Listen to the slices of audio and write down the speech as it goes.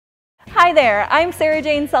Hi there, I'm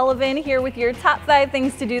Sarajane Sullivan here with your top 5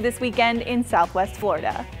 things to do this weekend in Southwest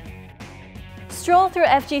Florida. Stroll through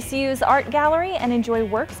FGCU's art gallery and enjoy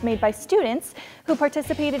works made by students who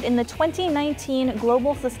participated in the 2019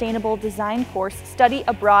 Global Sustainable Design Course Study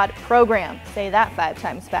Abroad program. Say that 5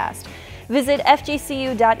 times fast. Visit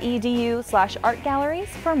fgcu.edu/artgalleries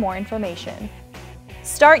for more information.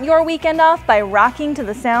 Start your weekend off by rocking to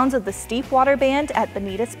the sounds of the Steep Water Band at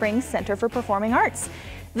Bonita Springs Center for Performing Arts.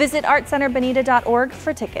 Visit artcenterbonita.org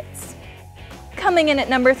for tickets. Coming in at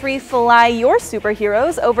number 3, fly your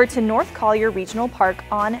superheroes over to North Collier Regional Park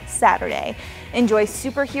on Saturday. Enjoy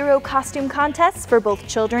superhero costume contests for both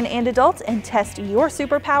children and adults and test your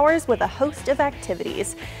superpowers with a host of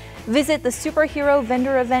activities. Visit the Superhero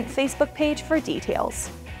Vendor Event Facebook page for details.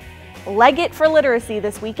 Leg it for literacy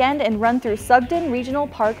this weekend and run through Sugden Regional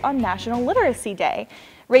Park on National Literacy Day.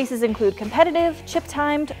 Races include competitive,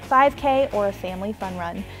 chip-timed, 5K, or a family fun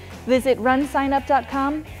run. Visit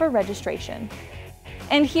runsignup.com for registration.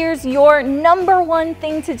 And here's your number 1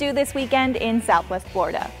 thing to do this weekend in Southwest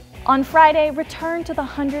Florida. On Friday, return to the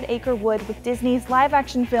 100-acre wood with Disney's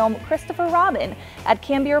live-action film Christopher Robin at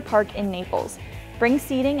Cambier Park in Naples. Bring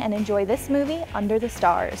seating and enjoy this movie under the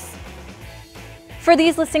stars. For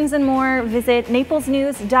these listings and more, visit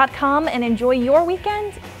naplesnews.com and enjoy your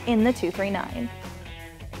weekend in the 239.